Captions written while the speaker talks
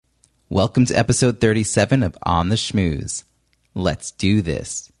Welcome to episode 37 of On the Schmooze. Let's do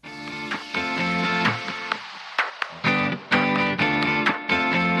this.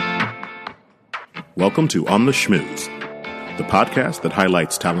 Welcome to On the Schmooze, the podcast that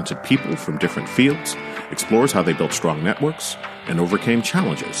highlights talented people from different fields, explores how they built strong networks, and overcame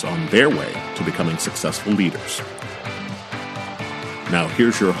challenges on their way to becoming successful leaders. Now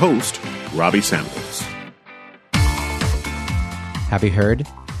here's your host, Robbie Samuels. Have you heard?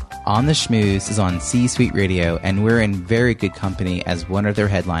 On the Schmooze is on C-Suite Radio, and we're in very good company as one of their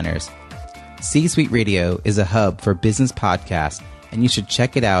headliners. C-Suite Radio is a hub for business podcasts, and you should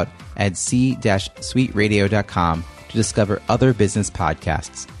check it out at c-suiteradio.com to discover other business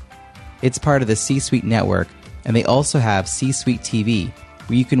podcasts. It's part of the C-Suite network, and they also have C-Suite TV,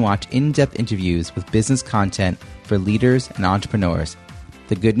 where you can watch in-depth interviews with business content for leaders and entrepreneurs.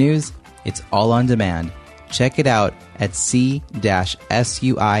 The good news? It's all on demand. Check it out at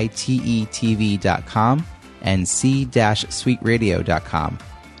c-suitetv.com and c-suiteradio.com.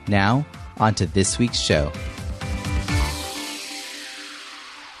 Now, on to this week's show.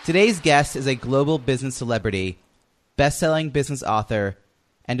 Today's guest is a global business celebrity, best-selling business author,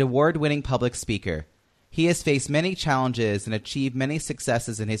 and award-winning public speaker. He has faced many challenges and achieved many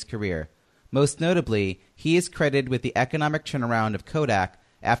successes in his career. Most notably, he is credited with the economic turnaround of Kodak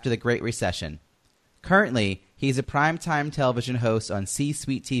after the Great Recession. Currently, he is a primetime television host on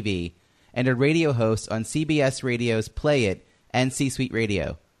C-Suite TV and a radio host on CBS Radio's Play It and C-Suite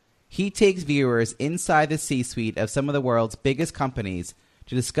Radio. He takes viewers inside the C-Suite of some of the world's biggest companies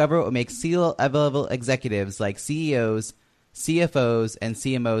to discover what makes C-level executives like CEOs, CFOs, and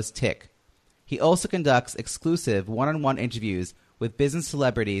CMOs tick. He also conducts exclusive one-on-one interviews with business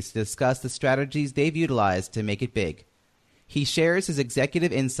celebrities to discuss the strategies they've utilized to make it big. He shares his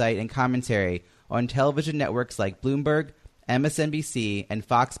executive insight and commentary on television networks like Bloomberg, MSNBC, and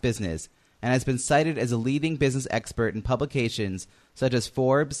Fox Business, and has been cited as a leading business expert in publications such as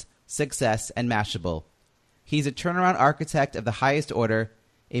Forbes, Success, and Mashable. He's a turnaround architect of the highest order,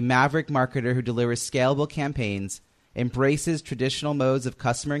 a maverick marketer who delivers scalable campaigns, embraces traditional modes of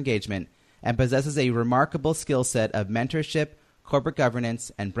customer engagement, and possesses a remarkable skill set of mentorship, corporate governance,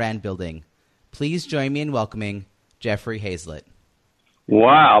 and brand building. Please join me in welcoming Jeffrey Hayzlett.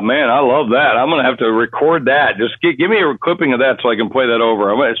 Wow, man, I love that. I'm going to have to record that. Just give me a clipping of that so I can play that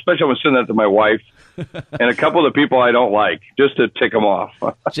over. Especially I'm going to send that to my wife and a couple of the people I don't like, just to tick them off.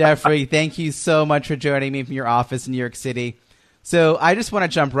 Jeffrey, thank you so much for joining me from your office in New York City. So I just want to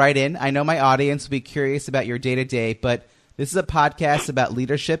jump right in. I know my audience will be curious about your day-to-day, but this is a podcast about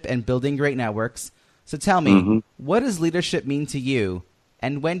leadership and building great networks. So tell me, What does leadership mean to you,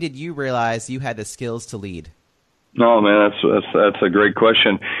 and when did you realize you had the skills to lead? Oh, man, that's a great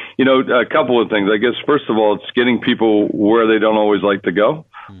question. You know, a couple of things. I guess, first of all, it's getting people where they don't always like to go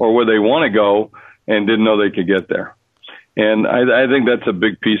or where they want to go and didn't know they could get there. And I think that's a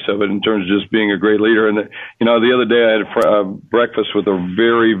big piece of it in terms of just being a great leader. And, you know, the other day I had breakfast with a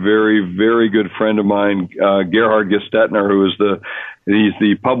very, very, very good friend of mine, Gerhard Gestetner, who is he's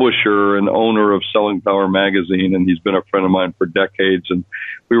the publisher and owner of Selling Power magazine, and he's been a friend of mine for decades. And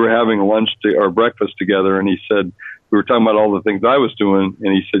we were having breakfast together, and he said, we were talking about all the things I was doing,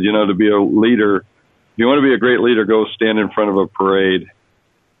 and he said, you know, to be a leader, if you want to be a great leader, go stand in front of a parade.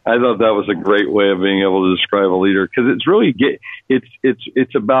 I thought that was a great way of being able to describe a leader, because it's really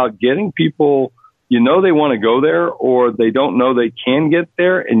it's about getting people, you know, they want to go there or they don't know they can get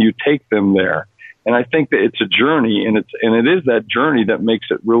there, and you take them there. And I think that it's a journey, and it is that journey that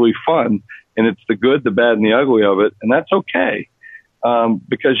makes it really fun, and it's the good, the bad, and the ugly of it, and that's okay,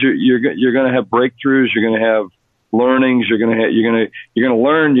 because you're going to have breakthroughs, you're going to have learnings, you're going to learn, you're going to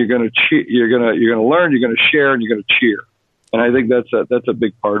learn, you're going to share, and you're going to cheer. And I think that's a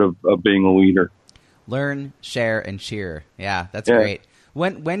big part of being a leader. Learn, share, and cheer. Yeah, that's great.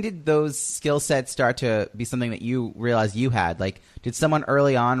 When did those skill sets start to be something that you realized you had? Like, did someone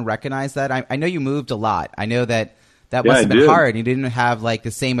early on recognize that? I know you moved a lot. I know that must have been hard. You didn't have like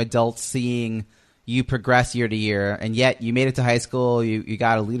the same adults seeing you progress year to year, and yet you made it to high school. You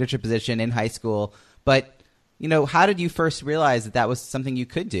got a leadership position in high school. But, you know, how did you first realize that was something you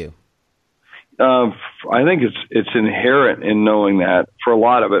could do? I think it's inherent in knowing that for a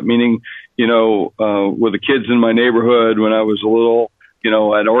lot of it, meaning, you know, with the kids in my neighborhood when I was little, you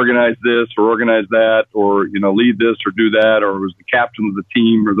know, I'd organize this or organize that or, you know, lead this or do that, or was the captain of the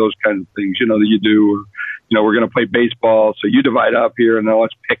team or those kinds of things, you know, that you do, or, you know, we're going to play baseball. So you divide up here and now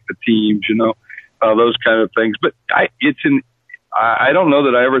let's pick the teams, you know, those kind of things. But I don't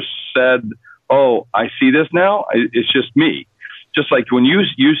know that I ever said, oh, I see this now. It's just me. Just like when you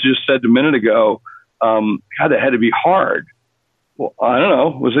just said a minute ago, God, that had to be hard. Well, I don't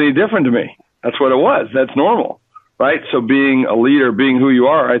know. Was any different to me? That's what it was. That's normal, right? So being a leader, being who you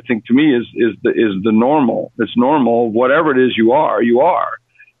are, I think to me is the normal. It's normal. Whatever it is you are, you are.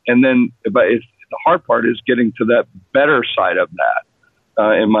 And then, but the hard part is getting to that better side of that,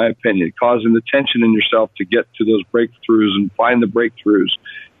 in my opinion, causing the tension in yourself to get to those breakthroughs and find the breakthroughs,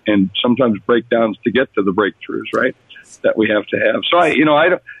 and sometimes breakdowns to get to the breakthroughs, right? That we have to have. So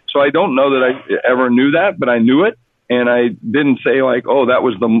I don't know that I ever knew that, but I knew it. And I didn't say like, oh, that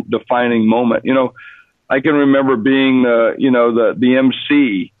was the defining moment. I can remember being, the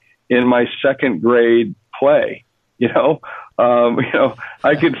MC in my second grade play,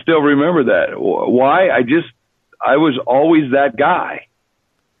 I could still remember that. Why? I was always that guy.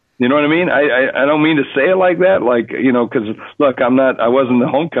 You know what I mean? I don't mean to say it like that, because look, I wasn't the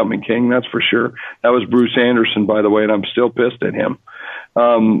homecoming king, that's for sure. That was Bruce Anderson, by the way, and I'm still pissed at him.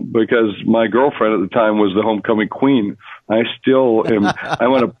 Because my girlfriend at the time was the homecoming queen. I still am.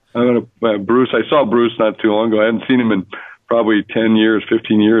 Bruce, I saw Bruce not too long ago. I hadn't seen him in probably 10 years,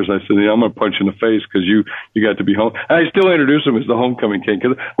 15 years. I said, I'm going to punch you in the face because you got to be home. And I still introduce him as the homecoming king,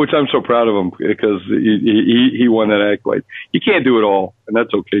 which I'm so proud of him because he won that accolade. You can't do it all, and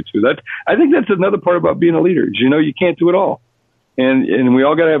that's okay too. I think that's another part about being a leader. You can't do it all. And we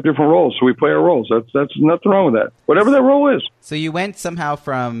all got to have different roles, so we play our roles. That's nothing wrong with that. Whatever that role is. So you went somehow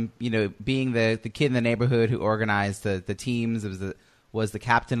from being the kid in the neighborhood who organized the teams, was the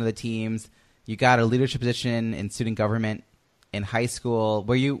captain of the teams. You got a leadership position in student government in high school.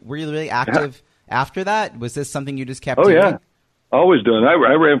 Were you really active after that? Was this something you just kept doing? Oh yeah, always doing. I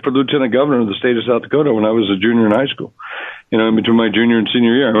ran for lieutenant governor of the state of South Dakota when I was a junior in high school. In between my junior and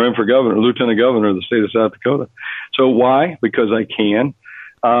senior year, I ran for lieutenant governor of the state of South Dakota. So why? Because I can.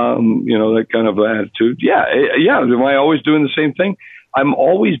 That kind of attitude. Yeah. Am I always doing the same thing? I'm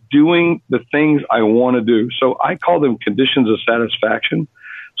always doing the things I want to do. So I call them conditions of satisfaction.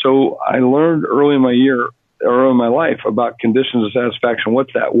 So I learned early in my life about conditions of satisfaction.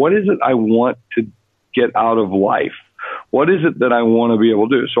 What's that? What is it I want to get out of life? What is it that I want to be able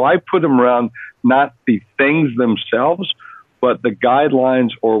to do? So I put them around not the things themselves, but the guidelines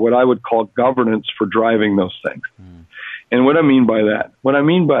or what I would call governance for driving those things. And what I mean by that,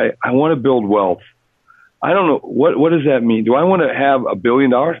 I want to build wealth. I don't know, what does that mean? Do I want to have $1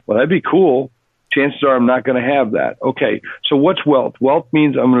 billion? Well, that'd be cool. Chances are I'm not going to have that. Okay, so what's wealth? Wealth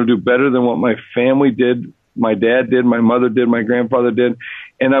means I'm going to do better than what my family did, my dad did, my mother did, my grandfather did,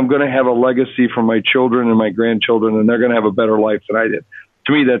 and I'm going to have a legacy for my children and my grandchildren, and they're going to have a better life than I did.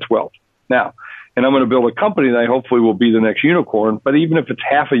 To me, that's wealth. Now, and I'm going to build a company that I hopefully will be the next unicorn, but even if it's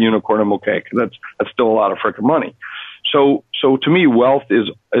half a unicorn, I'm okay, because that's still a lot of freaking money. So to me, wealth is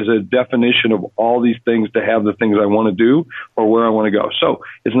a definition of all these things to have the things I want to do or where I want to go. So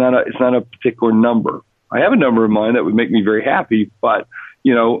it's not a particular number. I have a number in mind that would make me very happy, but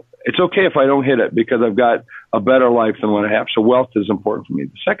it's okay if I don't hit it because I've got a better life than what I have. So wealth is important for me.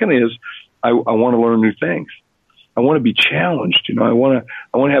 The second is I want to learn new things. I want to be challenged. I want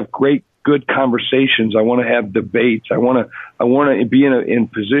to have good conversations. I want to have debates. I want to be in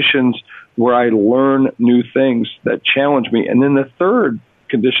positions where I learn new things that challenge me. And then the third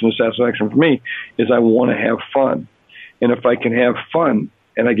condition of satisfaction for me is I want to have fun. And if I can have fun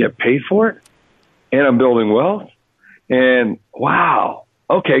and I get paid for it and I'm building wealth and wow,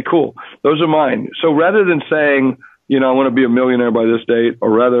 okay, cool. Those are mine. So rather than saying, I want to be a millionaire by this date, or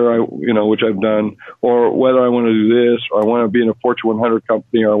rather, which I've done, or whether I want to do this, or I want to be in a Fortune 100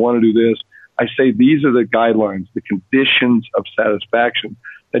 company, or I want to do this, I say these are the guidelines, the conditions of satisfaction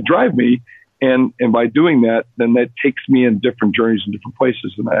that drive me. And by doing that, then that takes me in different journeys in different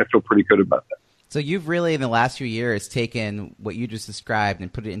places. And I feel pretty good about that. So you've really, in the last few years, taken what you just described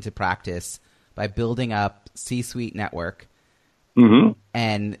and put it into practice by building up C-Suite Network. Mm-hmm.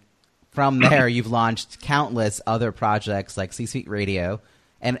 And from there, you've launched countless other projects like C-Suite Radio.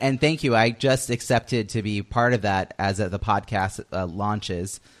 And thank you. I just accepted to be part of that as the podcast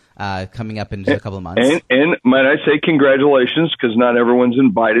launches coming up in just a couple of months. And might I say congratulations, because not everyone's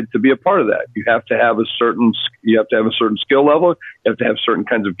invited to be a part of that. You have to have a certain skill level. You have to have certain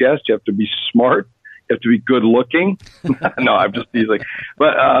kinds of guests. You have to be smart. You have to be good looking. No, I'm just teasing.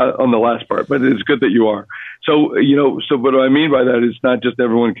 But on the last part, but it's good that you are. So, so what I mean by that is not just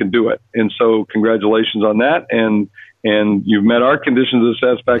everyone can do it. And so congratulations on that. And you've met our conditions of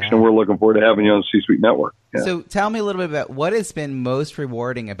satisfaction, and we're looking forward to having you on the C-Suite Network. Yeah. So tell me a little bit about what has been most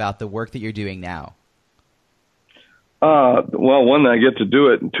rewarding about the work that you're doing now. Well, one, I get to do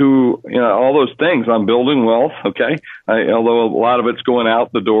it, and two, all those things. I'm building wealth, okay? Although a lot of it's going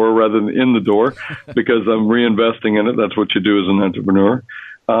out the door rather than in the door because I'm reinvesting in it. That's what you do as an entrepreneur.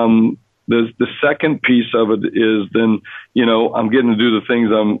 The second piece of it is then, I'm getting to do the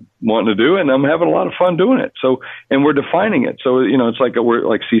things I'm wanting to do, and I'm having a lot of fun doing it. So, and we're defining it. So, it's like we're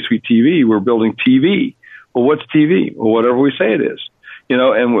like C-suite TV. We're building TV. Well, what's TV? Well, whatever we say it is,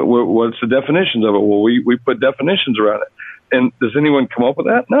 and what's the definitions of it? Well, we put definitions around it. And does anyone come up with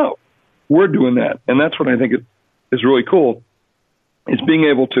that? No, we're doing that. And that's what I think is really cool, is being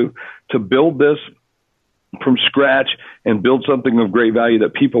able to build this from scratch and build something of great value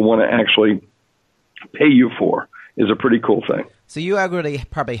that people want to actually pay you for is a pretty cool thing. So you already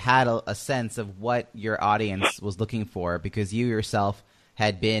probably had a sense of what your audience was looking for, because you yourself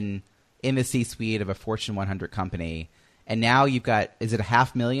had been in the C-suite of a Fortune 100 company, and now you've got, is it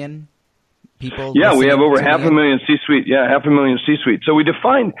 500,000 people? Yeah, we have over 500,000 C-suite. Yeah, 500,000 C-suite. So we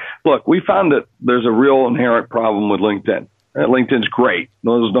found that there's a real inherent problem with LinkedIn. LinkedIn's great.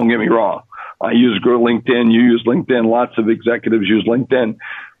 Don't get me wrong. I use LinkedIn. You use LinkedIn. Lots of executives use LinkedIn.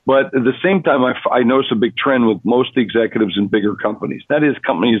 But at the same time, I notice a big trend with most executives in bigger companies. That is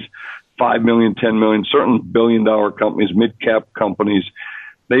companies 5 million, 10 million, certain billion-dollar companies, mid-cap companies.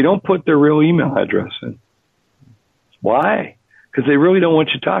 They don't put their real email address in. Why? Because they really don't want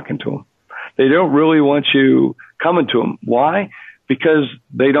you talking to them. They don't really want you coming to them. Why? Because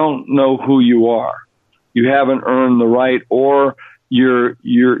they don't know who you are. You haven't earned the right, or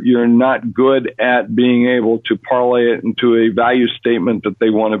you're not good at being able to parlay it into a value statement that they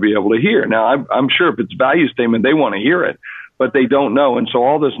want to be able to hear. Now, I'm sure if it's value statement, they want to hear it, but they don't know. And so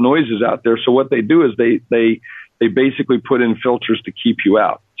all this noise is out there. So what they do is they basically put in filters to keep you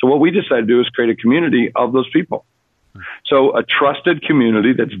out. So what we decided to do is create a community of those people. So a trusted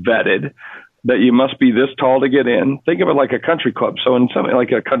community that's vetted, that you must be this tall to get in. Think of it like a country club. So in something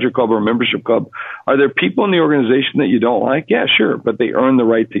like a country club or a membership club, are there people in the organization that you don't like? Yeah, sure, but they earn the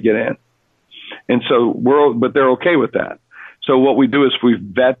right to get in. And so but they're okay with that. So what we do is we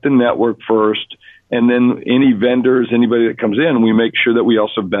vet the network first, and then any vendors, anybody that comes in, we make sure that we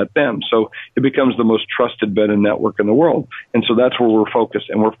also vet them. So it becomes the most trusted vetted network in the world. And so that's where we're focused.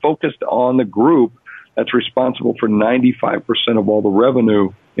 And we're focused on the group that's responsible for 95% of all the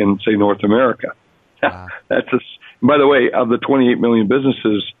revenue in, say, North America. Wow. By the way, of the 28 million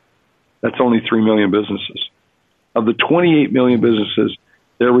businesses, that's only 3 million businesses. Of the 28 million businesses,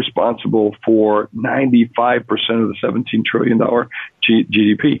 they're responsible for 95% of the $17 trillion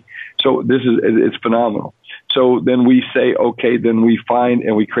GDP. So it's phenomenal. So then we say, okay, then we find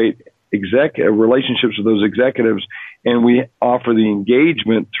and we create relationships with those executives, and we offer the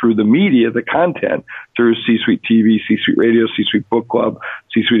engagement through the media, the content, through C-Suite TV, C-Suite Radio, C-Suite Book Club,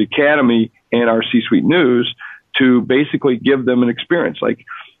 C-Suite Academy, and our C-Suite News, to basically give them an experience. Like,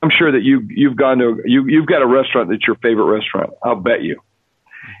 I'm sure that you've got a restaurant that's your favorite restaurant. I'll bet you.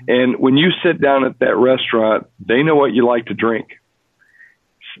 And when you sit down at that restaurant, they know what you like to drink,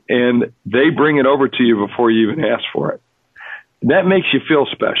 and they bring it over to you before you even ask for it. That makes you feel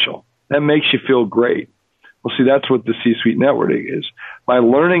special. That makes you feel great. Well, see, that's what the C-Suite networking is. By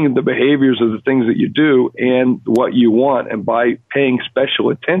learning the behaviors of the things that you do and what you want, and by paying special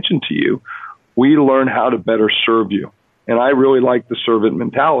attention to you, we learn how to better serve you. And I really like the servant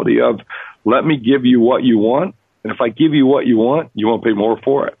mentality of, let me give you what you want, and if I give you what you won't pay more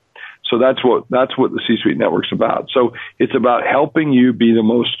for it. So that's what the C-Suite network's about. So it's about helping you be the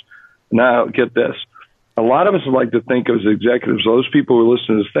most. Now, get this. A lot of us like to think as executives, those people who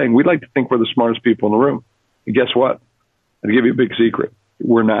listen to this thing, we'd like to think we're the smartest people in the room. And guess what? I'll give you a big secret.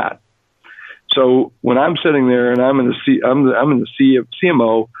 We're not. So when I'm sitting there and I'm in the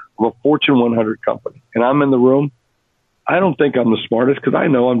CMO of a Fortune 100 company, and I'm in the room, I don't think I'm the smartest, because I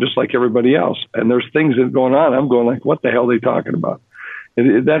know I'm just like everybody else. And there's things that are going on. I'm going like, what the hell are they talking about?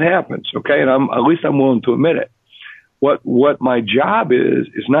 That happens, okay? And at least I'm willing to admit it. What my job is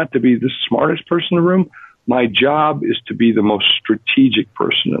not to be the smartest person in the room. My job is to be the most strategic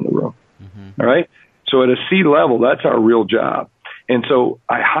person in the room. Mm-hmm. All right? So at a C level, that's our real job. And so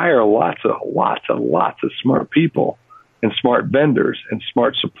I hire lots of smart people, and smart vendors, and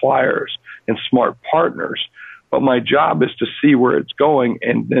smart suppliers, and smart partners. But my job is to see where it's going,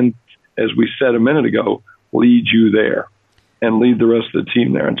 and then, as we said a minute ago, lead you there and lead the rest of the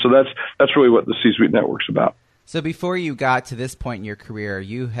team there. And so that's really what the C-Suite Network's about. So before you got to this point in your career,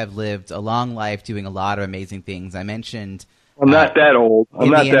 you have lived a long life doing a lot of amazing things. I mentioned... I'm not that old.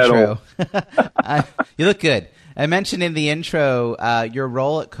 You look good. I mentioned in the intro your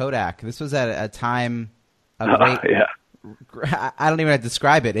role at Kodak. This was at a time of great... Yeah. I don't even know how to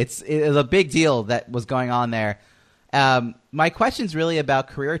describe it. It was a big deal that was going on there. My question's really about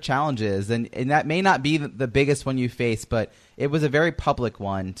career challenges, and that may not be the biggest one you face, but it was a very public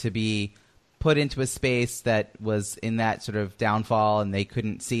one to be put into a space that was in that sort of downfall, and they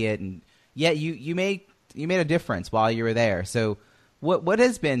couldn't see it, and yet you made a difference while you were there. So what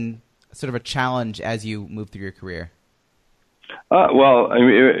has been sort of a challenge as you move through your career? Well, I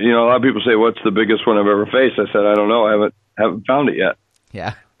mean, a lot of people say, "What's the biggest one I've ever faced?" I said, "I don't know. I haven't found it yet."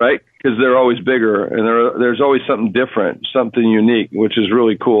 Yeah. Right? Because they're always bigger, and there's always something different, something unique, which is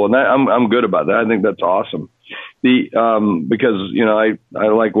really cool, and I'm good about that. I think that's awesome. Because I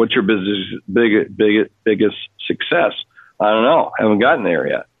like, what's your biggest success? I don't know. I haven't gotten there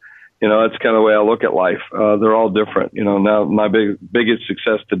yet. That's kind of the way I look at life. They're all different. Now my biggest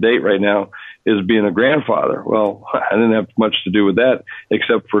success to date right now is being a grandfather. Well, I didn't have much to do with that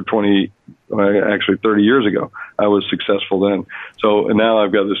except for 30 years ago. I was successful then. So, and now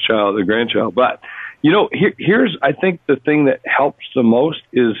I've got this child, a grandchild. But, here's, I think the thing that helps the most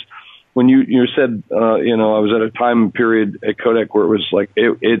is when you said, I was at a time period at Kodak where it was like,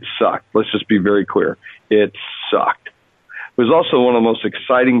 it sucked. Let's just be very clear. It sucked. It was also one of the most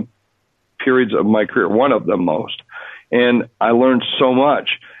exciting periods of my career, one of the most. And I learned so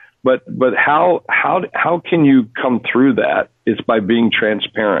much. But how can you come through that? It's by being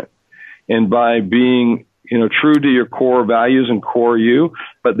transparent and by being, true to your core values and core you,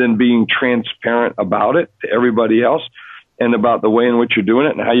 but then being transparent about it to everybody else and about the way in which you're doing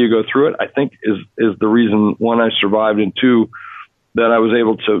it and how you go through it, I think is the reason, one, I survived, and two, that I was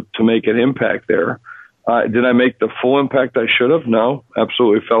able to make an impact there. Did I make the full impact I should have? No,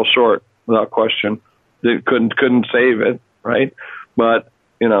 absolutely fell short without question. Couldn't save it, right? But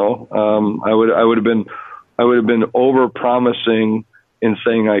I would have been over promising in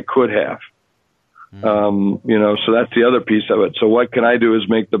saying I could have. So that's the other piece of it. So what can I do is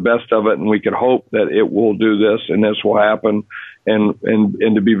make the best of it, and we can hope that it will do this and this will happen, and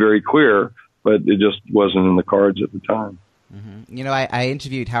to be very clear, but it just wasn't in the cards at the time. Mm-hmm. I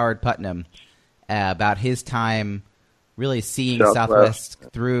interviewed Howard Putnam about his time really seeing Southwest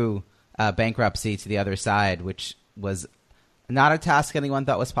through bankruptcy to the other side, which was not a task anyone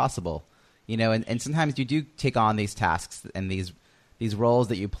thought was possible. And sometimes you do take on these tasks and these roles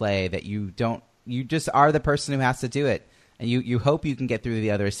that you play that you just are the person who has to do it. And you hope you can get through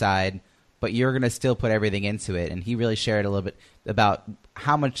the other side, but you're going to still put everything into it. And he really shared a little bit about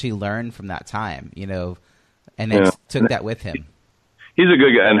how much he learned from that time, and then took that with him. He's a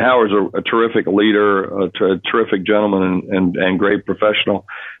good guy, and Howard's a terrific leader, a terrific gentleman, and great professional.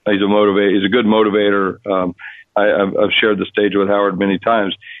 He's a good motivator. I've shared the stage with Howard many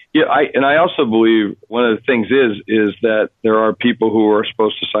times. Yeah, I also believe one of the things is that there are people who are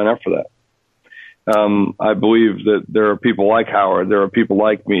supposed to sign up for that. I believe that there are people like Howard, there are people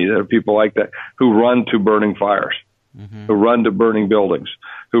like me, there are people like that who run to burning fires, who run to burning buildings,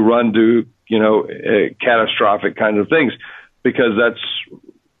 who run to catastrophic kinds of things, because that's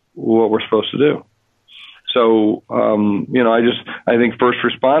what we're supposed to do. So, I think first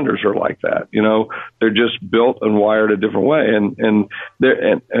responders are like that. They're just built and wired a different way, and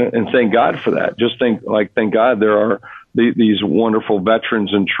thank God for that. Just thank God there are these wonderful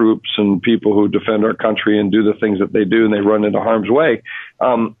veterans and troops and people who defend our country and do the things that they do, and they run into harm's way.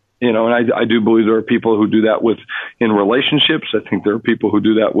 And I do believe there are people who do that in relationships. I think there are people who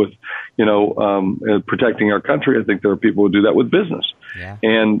do that with, protecting our country. I think there are people who do that with business. Yeah.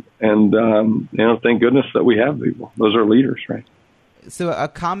 And thank goodness that we have people. Those are leaders, right? So a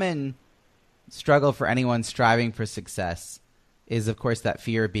common struggle for anyone striving for success is, of course, that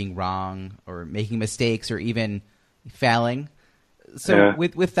fear of being wrong or making mistakes or even failing. So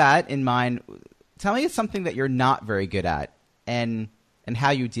with that in mind, tell me something that you're not very good at and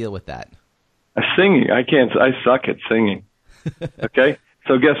how you deal with that. Singing. I suck at singing. Okay?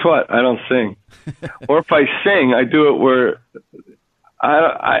 So guess what? I don't sing. Or if I sing, I do it where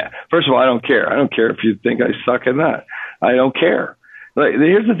first of all, I don't care. I don't care if you think I suck or not. I don't care.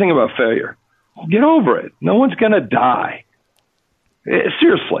 Here's the thing about failure. Get over it. No one's going to die.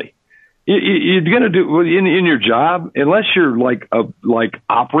 Seriously. You're going to do in your job, unless you're like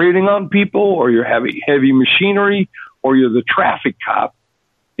operating on people, or you're heavy machinery, or you're the traffic cop,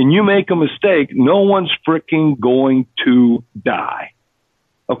 and you make a mistake, no one's freaking going to die.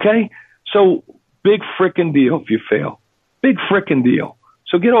 Okay? So big frickin' deal if you fail. Big frickin' deal.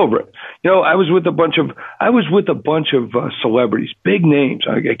 So get over it. I was with a bunch of celebrities, big names.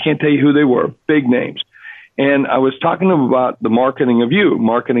 I can't tell you who they were, big names. And I was talking to them about the marketing of you,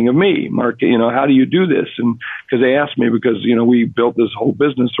 marketing of me, how do you do this? And because they asked me, because, we built this whole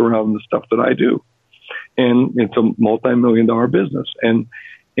business around the stuff that I do. And it's a multi-million-dollar business, and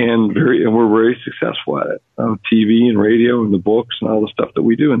we're very successful at it. TV and radio and the books and all the stuff that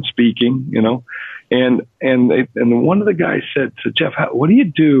we do, and speaking, And one of the guys said to Jeff, "What do you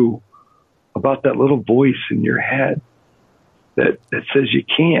do about that little voice in your head that says you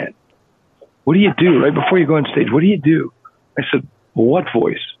can't?" what do you do right before you go on stage? What do you do? I said, well, what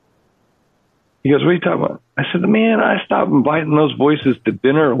voice? He goes, what are you talking about? I said, man, I stopped inviting those voices to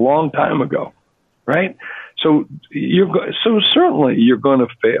dinner a long time ago, right? So certainly you're going to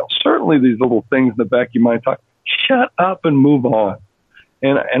fail. Certainly these little things in the back of your mind talk, shut up and move on.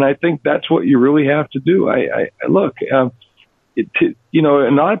 And I think that's what you really have to do. I look, a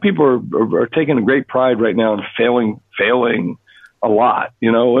lot of people are taking a great pride right now in failing a lot.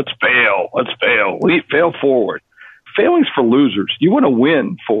 Let's fail forward. Failing's for losers. You want to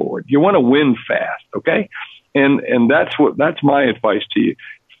win forward. You want to win fast. Okay. And that's my advice to you.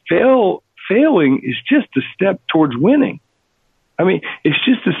 Failing is just a step towards winning. I mean, it's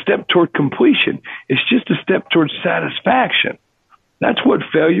just a step toward completion. It's just a step towards satisfaction. That's what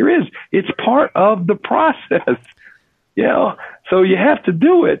failure is. It's part of the process. So you have to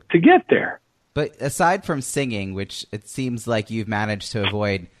do it to get there. But aside from singing, which it seems like you've managed to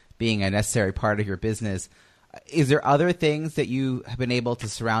avoid being a necessary part of your business, is there other things that you have been able to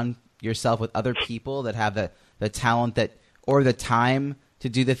surround yourself with other people that have the talent or the time to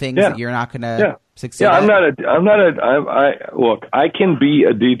do the things that you're not going to succeed at? Look, I can be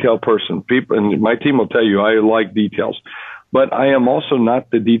a detail person. People, and my team will tell you I like details. But I am also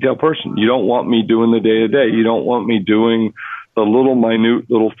not the detail person. You don't want me doing the day-to-day. You don't want me doing the little minute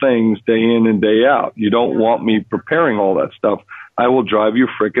little things day in and day out. You don't want me preparing all that stuff. I will drive you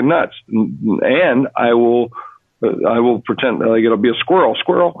freaking nuts. And I will pretend like it'll be a squirrel,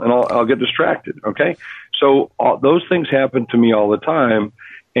 and I'll get distracted. Okay. So those things happen to me all the time.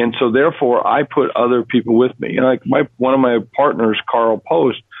 And so therefore I put other people with me. Like one of my partners, Carl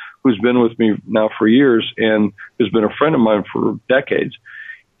Post, who's been with me now for years and has been a friend of mine for decades.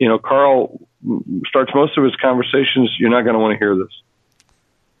 Carl starts most of his conversations, you're not going to want to hear this.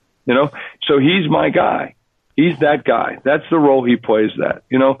 So he's my guy. He's that guy. That's the role he plays that,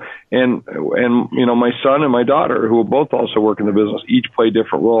 and my son and my daughter, who both also work in the business, each play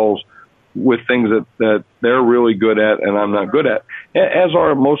different roles with things that they're really good at and I'm not good at, as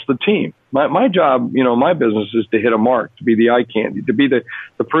are most of the team. My job, my business is to hit a mark, to be the eye candy, to be the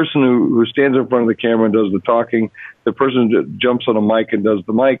person who stands in front of the camera and does the talking, the person that jumps on a mic and does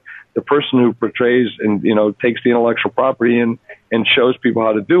the mic, the person who portrays and, takes the intellectual property and shows people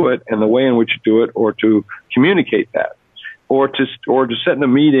how to do it and the way in which you do it, or to communicate that, or to sit in a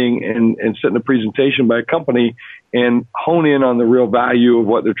meeting and sit in a presentation by a company and hone in on the real value of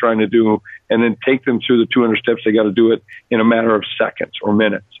what they're trying to do and then take them through the 200 steps they got to do it in a matter of seconds or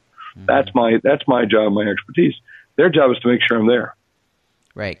minutes. Mm-hmm. That's my job, my expertise. Their job is to make sure I'm there.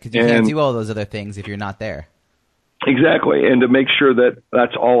 Right, because you can't do all those other things if you're not there. Exactly, and to make sure that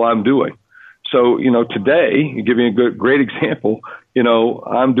that's all I'm doing. So, today, give you a great example,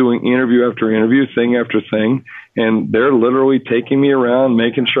 I'm doing interview after interview, thing after thing, and they're literally taking me around,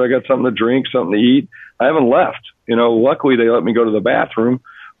 making sure I got something to drink, something to eat. I haven't left. Luckily they let me go to the bathroom.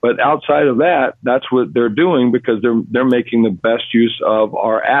 But outside of that, that's what they're doing because they're making the best use of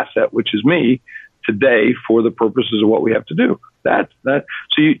our asset, which is me, today for the purposes of what we have to do. So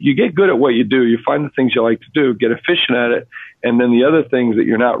you get good at what you do. You find the things you like to do, get efficient at it, and then the other things that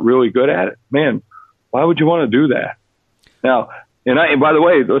you're not really good at, man, why would you want to do that? Now, and by the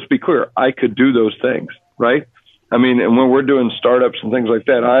way, let's be clear, I could do those things, right? I mean, and when we're doing startups and things like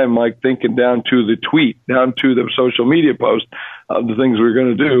that, I am like thinking down to the tweet, down to the social media post of the things we're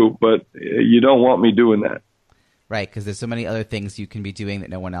going to do, but you don't want me doing that. Right, because there's so many other things you can be doing that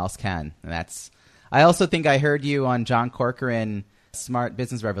no one else can. And I also think I heard you on John Corcoran, Smart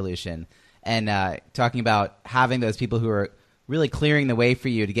Business Revolution, and talking about having those people who are really clearing the way for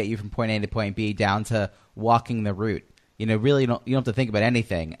you to get you from point A to point B down to walking the route. Really you don't have to think about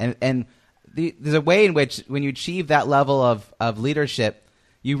anything. And there's a way in which when you achieve that level of leadership,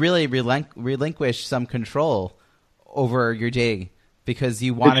 you really relinquish some control over your day because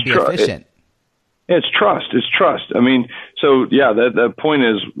you want to be efficient. It's trust. I mean, so yeah, that point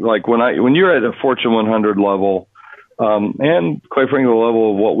is like when you're at a Fortune 100 level, and quite frankly, the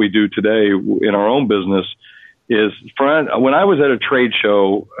level of what we do today in our own business is when I was at a trade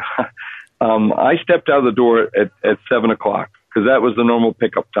show, I stepped out of the door at 7 o'clock because that was the normal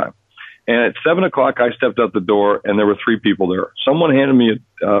pickup time. And at 7 o'clock, I stepped out the door and there were 3 people there. Someone handed me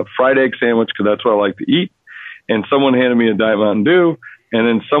a fried egg sandwich because that's what I like to eat. And someone handed me a Diet Mountain Dew. And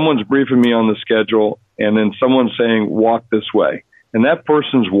then someone's briefing me on the schedule. And then someone's saying, walk this way. And that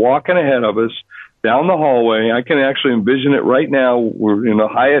person's walking ahead of us down the hallway. I can actually envision it right now. We're in a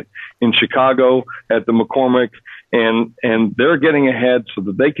Hyatt in Chicago at the McCormick. And they're getting ahead so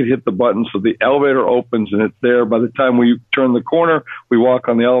that they can hit the button so the elevator opens and it's there. By the time we turn the corner, we walk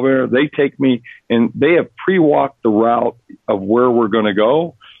on the elevator. They take me and they have pre-walked the route of where we're going to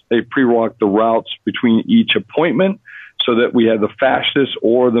go. They pre-walk the routes between each appointment so that we have the fastest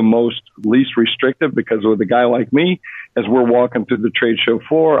or the most least restrictive, because with a guy like me, as we're walking through the trade show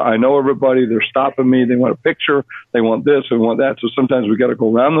floor, I know everybody, they're stopping me, they want a picture, they want this, they want that. So sometimes we got to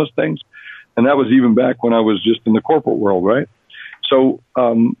go around those things. And that was even back when I was just in the corporate world, right? So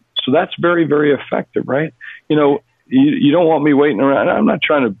that's very, very effective, right? You know, you don't want me waiting around. I'm not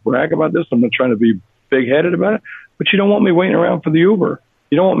trying to brag about this. I'm not trying to be big-headed about it, but you don't want me waiting around for the Uber.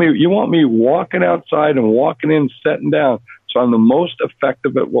 You want me walking outside and walking in, sitting down. So I'm the most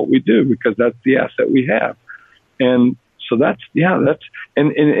effective at what we do, because that's the asset we have. And so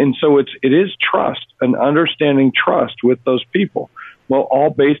so it is trust and understanding trust with those people. Well,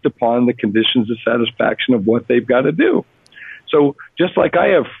 all based upon the conditions of satisfaction of what they've got to do. So just like I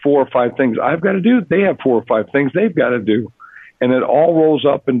have 4 or 5 things I've got to do, they have 4 or 5 things they've got to do. And it all rolls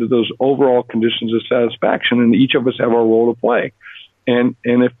up into those overall conditions of satisfaction, and each of us have our role to play. And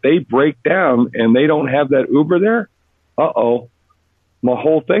if they break down and they don't have that Uber there, my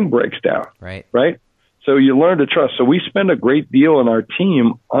whole thing breaks down. Right? So you learn to trust. So we spend a great deal in our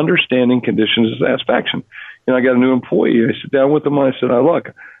team understanding conditions of satisfaction. You know, I got a new employee. I sit down with them and I said,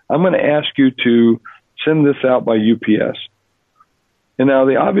 look, I'm going to ask you to send this out by UPS. And now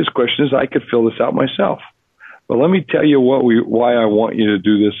the obvious question is, I could fill this out myself. But let me tell you why I want you to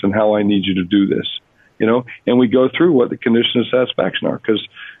do this and how I need you to do this. You know, and we go through what the conditions of satisfaction are, because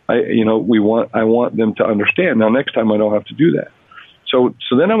I want them to understand. Now, next time I don't have to do that. So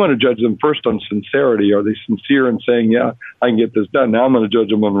then I'm going to judge them first on sincerity. Are they sincere in saying, yeah, I can get this done? Now I'm going to judge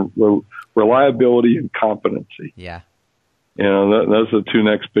them on reliability and competency. Yeah. You know, those are the 2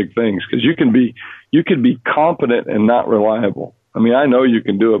 next big things, because you can be competent and not reliable. I mean, I know you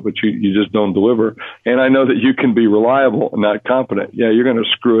can do it, but you just don't deliver. And I know that you can be reliable and not competent. Yeah, you're going to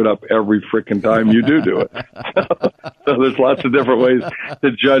screw it up every freaking time you do it. So there's lots of different ways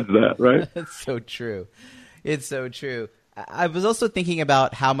to judge that, right? It's so true. It's so true. I was also thinking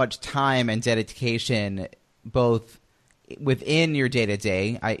about how much time and dedication, both within your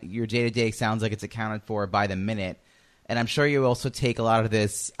day-to-day, your day-to-day sounds like it's accounted for by the minute. And I'm sure you also take a lot of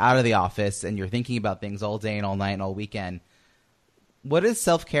this out of the office, and you're thinking about things all day and all night and all weekend. What does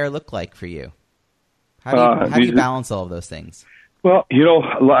self-care look like for you? How do you balance all of those things? Well, you know,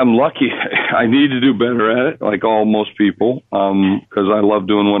 I'm lucky. I need to do better at it, like most people, because I love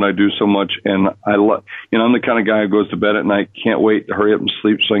doing what I do so much. And I'm the kind of guy who goes to bed at night, can't wait to hurry up and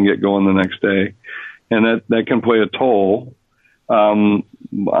sleep so I can get going the next day. And that can play a toll. I'm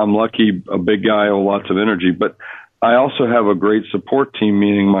lucky, a big guy with lots of energy, but I also have a great support team,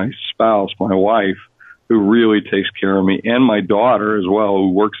 meaning my spouse, my wife, who really takes care of me, and my daughter as well, who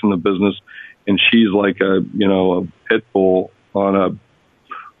works in the business, and she's like a pit bull on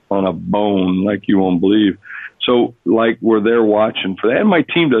a bone, like you won't believe. So like we're there watching for that, and my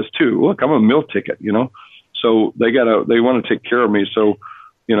team does too. Look, I'm a meal ticket, so they want to take care of me. So,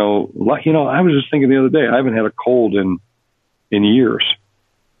 I was just thinking the other day, I haven't had a cold in years.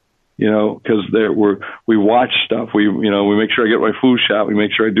 Because we watch stuff. We make sure I get my flu shot. We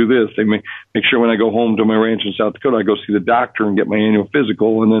make sure I do this. They make sure when I go home to my ranch in South Dakota, I go see the doctor and get my annual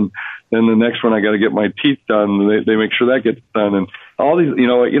physical. And then the next one, I got to get my teeth done. They make sure that gets done. And all these,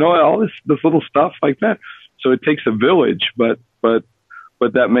 all this little stuff like that. So it takes a village, but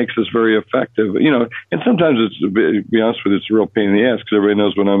that makes us very effective. And sometimes to be honest with you, it's a real pain in the ass, because everybody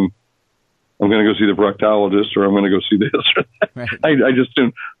knows when I'm going to go see the proctologist, or I'm going to go see this or that. Right. I just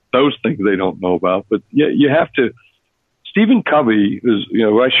assume those things they don't know about. But yeah, you have to. Stephen Covey is,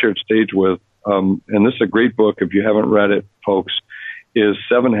 who I shared stage with, and this is a great book. If you haven't read it, folks, is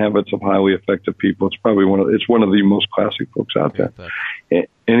 7 Habits of Highly Effective People. It's probably one of the most classic books out there.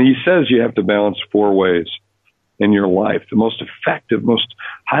 And he says you have to balance 4 ways in your life. The most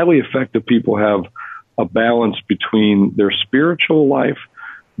highly effective people have a balance between their spiritual life,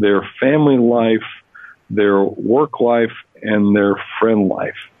 their family life, their work life, and their friend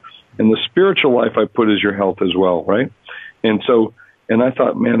life. And the spiritual life I put is your health as well, right? And I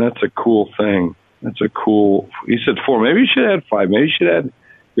thought, man, that's a cool thing. He said 4. Maybe you should add 5. Maybe you should add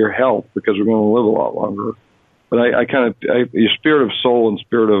your health, because we're going to live a lot longer. But your spirit of soul and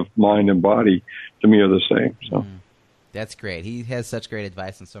spirit of mind and body, to me, are the same. So that's great. He has such great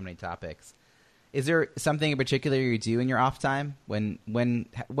advice on so many topics. Is there something in particular you do in your off time? When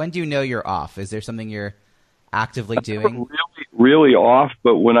do you know you're off? Is there something you're actively doing? Really off,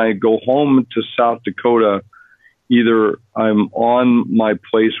 but when I go home to South Dakota, either I'm on my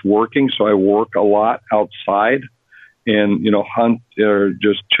place working, so I work a lot outside and, hunt or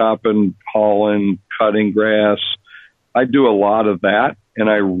just chopping, hauling, cutting grass. I do a lot of that, and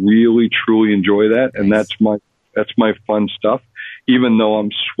I really, truly enjoy that. Nice. And that's my fun stuff. even though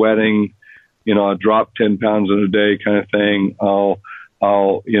I'm sweating, I'll drop 10 pounds in a day kind of thing.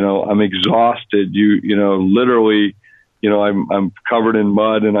 I'm exhausted. Literally, I'm covered in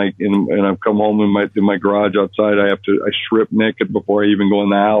mud, and I've come home in my garage outside. I strip naked before I even go in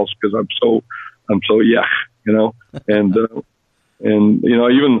the house because I'm so and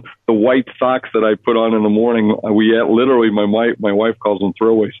even the white socks that I put on in the morning, literally my wife calls them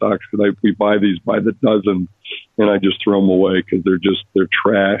throwaway socks because we buy these by the dozen, and I just throw them away because they're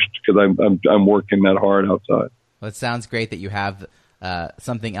trashed because I'm working that hard outside. Well, it sounds great that you have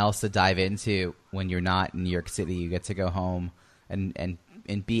something else to dive into when you're not in New York City. You get to go home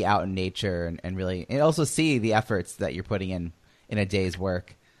and be out in nature and really and also see the efforts that you're putting in a day's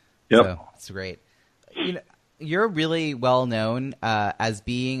work. Yep. So it's great. You're really well known as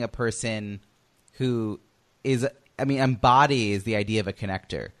being a person who embodies the idea of a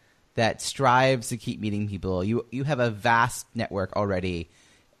connector that strives to keep meeting people. You have a vast network already,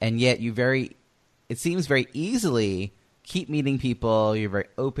 and yet it seems very easily keep meeting people. You're very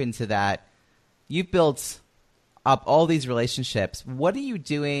open to that. You've built up all these relationships. What are you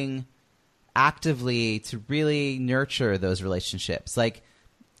doing actively to really nurture those relationships? Like,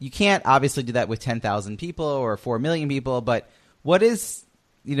 you can't obviously do that with 10,000 people or 4 million people, but what is,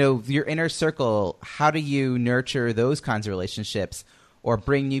 your inner circle? How do you nurture those kinds of relationships or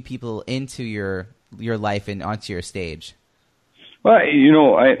bring new people into your life and onto your stage? Well,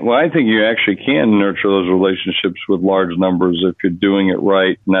 I think you actually can nurture those relationships with large numbers if you're doing it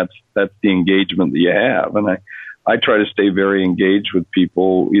right, and that's the engagement that you have. And I try to stay very engaged with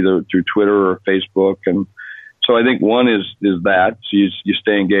people either through Twitter or Facebook, and so I think one is that so you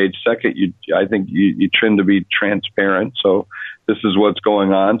stay engaged. Second, I think you tend to be transparent. So this is what's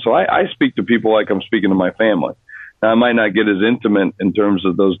going on. So I speak to people like I'm speaking to my family. Now, I might not get as intimate in terms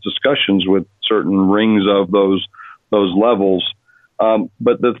of those discussions with certain rings of those levels.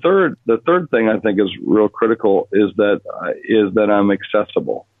 But the third thing I think is real critical is that I'm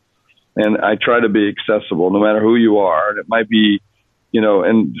accessible, and I try to be accessible no matter who you are. And it might be,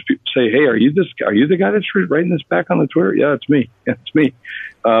 and say, hey, are you the guy that's writing this back on the Twitter? Yeah, it's me. Yeah, it's me.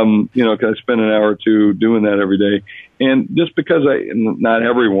 Because I spend an hour or two doing that every day. And just because not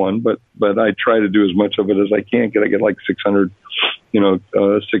everyone, but I try to do as much of it as I can because I get like 600,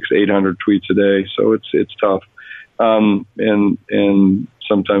 800 tweets a day. So it's tough. And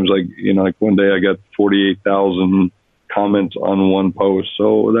sometimes like one day I got 48,000 comments on one post.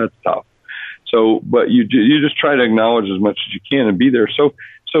 So that's tough. So, but you just try to acknowledge as much as you can and be there. So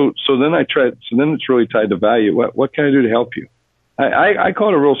then it's really tied to value. What can I do to help you? I call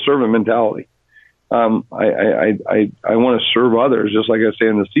it a real servant mentality. I want to serve others just like I say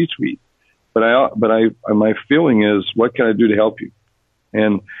in the C-suite, but my feeling is, what can I do to help you?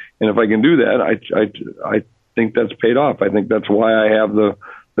 And if I can do that, I think that's paid off. I think that's why I have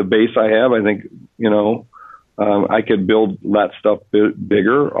the base I have. I think, I could build that stuff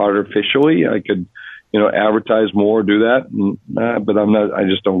bigger artificially. I could, advertise more, do that. But I'm not,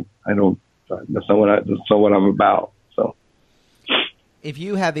 that's not what I'm about. So if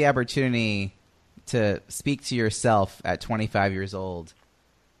you had the opportunity to speak to yourself at 25 years old,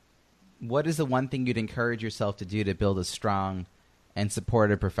 what is the one thing you'd encourage yourself to do to build a strong and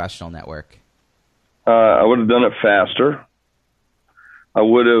supportive professional network? I would have done it faster. I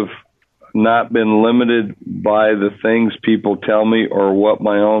would have not been limited by the things people tell me or what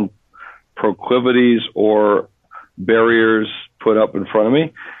my own proclivities or barriers put up in front of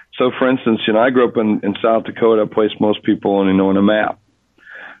me. So, for instance, I grew up in South Dakota, a place most people only know on a map.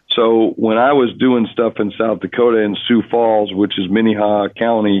 So when I was doing stuff in South Dakota in Sioux Falls, which is Minnehaha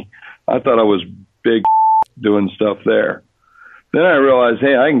County, I thought I was big doing stuff there. Then I realized,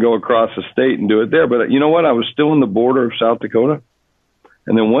 hey, I can go across the state and do it there. But you know what? I was still in the border of South Dakota.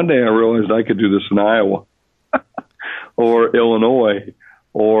 And then one day I realized I could do this in Iowa or Illinois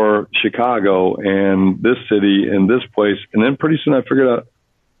or Chicago and this city and this place. And then pretty soon I figured out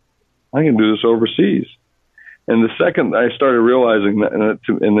I can do this overseas. And the second I started realizing that,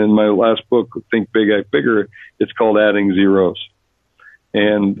 and in my last book, Think Big, Act Bigger, it's called Adding Zeros.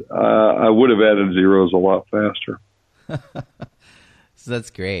 And I would have added zeros a lot faster. So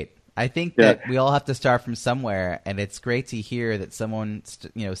that's great. I think that we all have to start from somewhere, and it's great to hear that someone,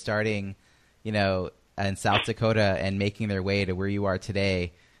 starting, in South Dakota and making their way to where you are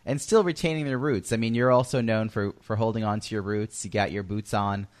today and still retaining their roots. I mean, you're also known for holding on to your roots. You got your boots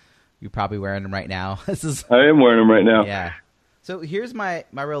on. You're probably wearing them right now. I am wearing them right now. Yeah. So here's my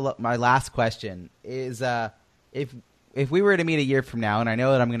last question is, if we were to meet a year from now, and I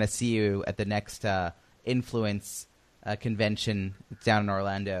know that I'm going to see you at the next Influence convention down in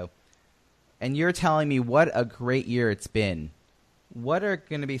Orlando, and you're telling me what a great year it's been, What are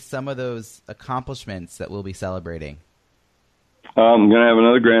going to be some of those accomplishments that we'll be celebrating? I'm going to have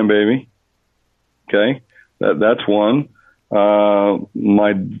another grandbaby. Okay, that's one.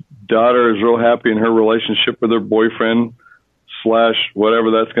 My daughter is real happy in her relationship with her boyfriend /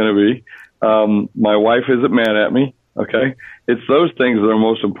 whatever that's going to be. My wife isn't mad at me. Okay, it's those things that are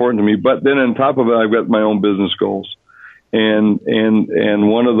most important to me. But then on top of it, I've got my own business goals, and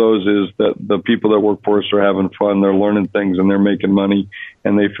one of those is that the people that work for us are having fun, they're learning things, and they're making money,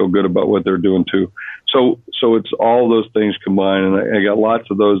 and they feel good about what they're doing too. So it's all those things combined, and I got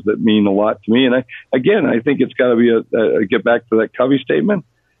lots of those that mean a lot to me. And I think it's got to be get back to that Covey statement.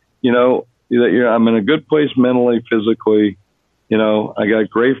 I'm in a good place mentally, physically. I got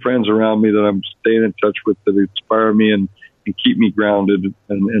great friends around me that I'm staying in touch with that inspire me and keep me grounded,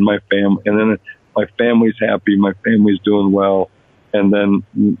 and my family. And then my family's happy, my family's doing well, and then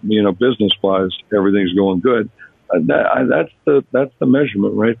business wise, everything's going good. That's the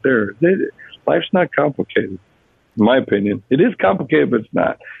measurement right there. Life's not complicated, in my opinion. It is complicated, but it's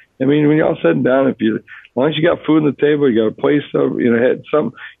not. I mean, when you're all said and done, as long as you got food on the table, you got a place,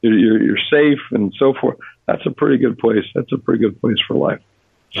 you're safe and so forth. That's a pretty good place. That's a pretty good place for life.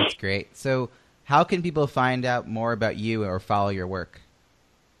 That's great. So how can people find out more about you or follow your work?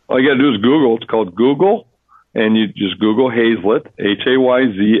 All you got to do is Google. It's called Google, and you just Google Hayzlett,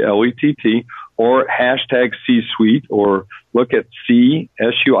 Hayzlett, or hashtag C-Suite, or look at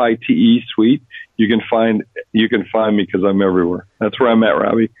C-SUITE Suite. You can find me because I'm everywhere. That's where I'm at,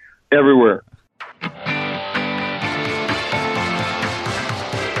 Robbie. Everywhere.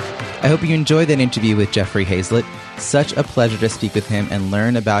 I hope you enjoyed that interview with Jeffrey Hayzlett. Such a pleasure to speak with him and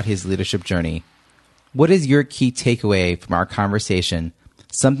learn about his leadership journey. What is your key takeaway from our conversation?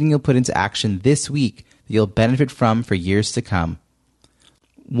 Something you'll put into action this week that you'll benefit from for years to come.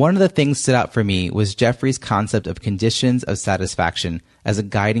 One of the things stood out for me was Jeffrey's concept of conditions of satisfaction as a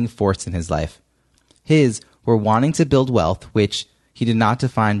guiding force in his life. His were wanting to build wealth, which he did not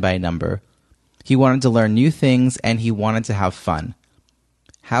define by a number. He wanted to learn new things, and he wanted to have fun.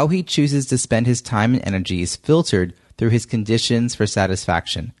 How he chooses to spend his time and energy is filtered through his conditions for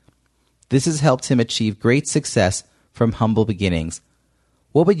satisfaction. This has helped him achieve great success from humble beginnings.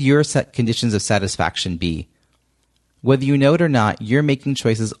 What would your conditions of satisfaction be? Whether you know it or not, you're making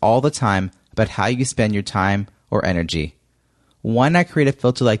choices all the time about how you spend your time or energy. Why not create a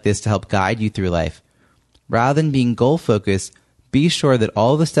filter like this to help guide you through life? Rather than being goal-focused, be sure that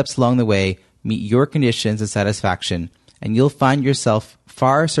all the steps along the way meet your conditions of satisfaction, and you'll find yourself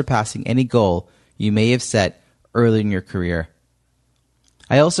far surpassing any goal you may have set early in your career.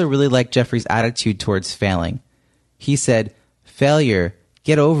 I also really like Jeffrey's attitude towards failing. He said, "Failure,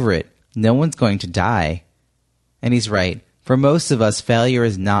 get over it. No one's going to die." And he's right. For most of us, failure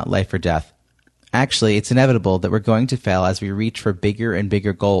is not life or death. Actually, it's inevitable that we're going to fail as we reach for bigger and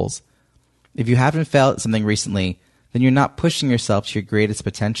bigger goals. If you haven't failed at something recently, then you're not pushing yourself to your greatest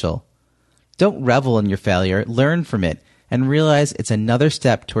potential. Don't revel in your failure, learn from it, and realize it's another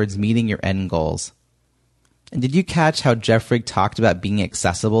step towards meeting your end goals. And did you catch how Jeffrey talked about being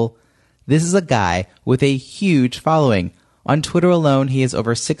accessible? This is a guy with a huge following. On Twitter alone, he has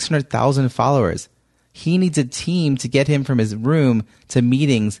over 600,000 followers. He needs a team to get him from his room to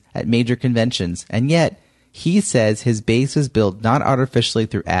meetings at major conventions. And yet, he says his base was built not artificially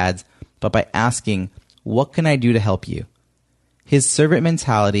through ads, but by asking, "What can I do to help you?" His servant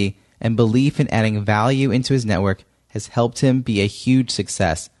mentality and belief in adding value into his network has helped him be a huge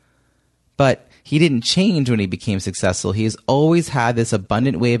success. But he didn't change when he became successful. He has always had this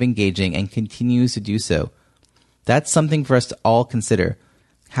abundant way of engaging and continues to do so. That's something for us to all consider.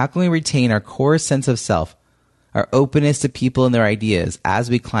 How can we retain our core sense of self, our openness to people and their ideas as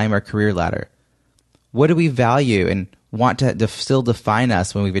we climb our career ladder? What do we value and want to still define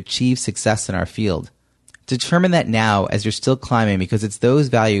us when we've achieved success in our field? Determine that now as you're still climbing, because it's those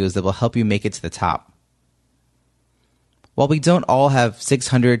values that will help you make it to the top. While we don't all have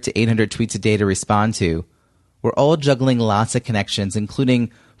 600 to 800 tweets a day to respond to, we're all juggling lots of connections,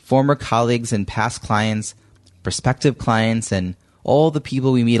 including former colleagues and past clients, prospective clients, and all the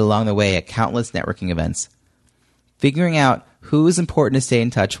people we meet along the way at countless networking events. Figuring out who is important to stay in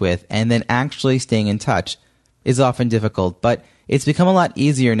touch with and then actually staying in touch is often difficult, but it's become a lot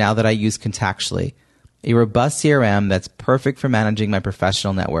easier now that I use Contactually, a robust CRM that's perfect for managing my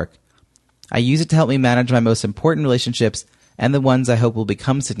professional network. I use it to help me manage my most important relationships and the ones I hope will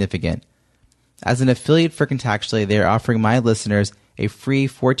become significant. As an affiliate for Contactually, they are offering my listeners a free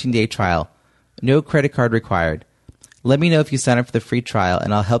 14-day trial. No credit card required. Let me know if you sign up for the free trial,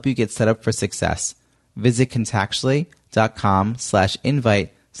 and I'll help you get set up for success. Visit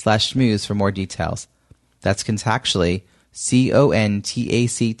Contactually.com/invite/schmooze for more details. That's Contactually,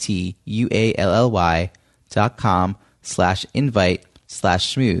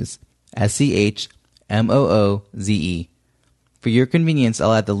 CONTACTUALLY.com/invite/schmooze, SCHMOOZE. For your convenience,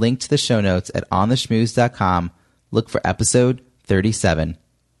 I'll add the link to the show notes at ontheschmooze.com. Look for episode 37.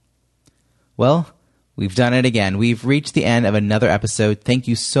 Well, we've done it again. We've reached the end of another episode. Thank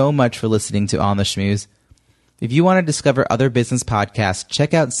you so much for listening to On the Schmooze. If you want to discover other business podcasts,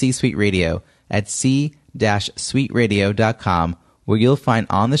 check out C-Suite Radio at c-suiteradio.com, where you'll find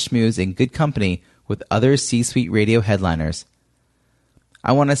On the Schmooze in good company with other C-Suite Radio headliners.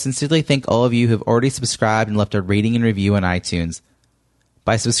 I want to sincerely thank all of you who have already subscribed and left a rating and review on iTunes.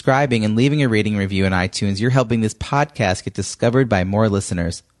 By subscribing and leaving a rating and review on iTunes, you're helping this podcast get discovered by more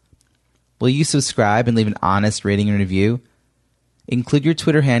listeners. Will you subscribe and leave an honest rating and review? Include your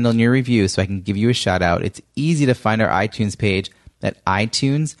Twitter handle in your review so I can give you a shout out. It's easy to find our iTunes page at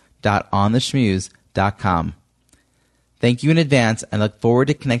itunes.ontheschmooze.com. Thank you in advance, and look forward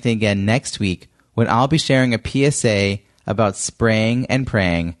to connecting again next week when I'll be sharing a PSA about spraying and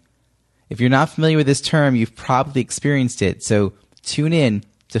praying. If you're not familiar with this term, you've probably experienced it, so tune in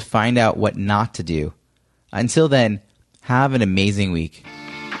to find out what not to do. Until then, have an amazing week.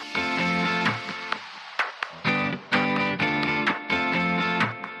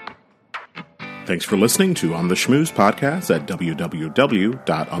 Thanks for listening to On the Schmooze podcast at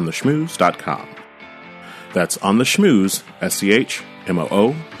www.ontheschmooze.com. That's On the Schmooze,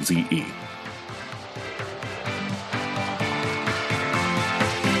 SCHMOOZE.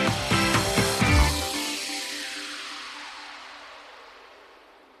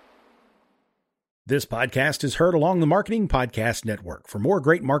 This podcast is heard along the Marketing Podcast Network. For more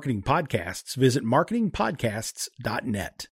great marketing podcasts, visit marketingpodcasts.net.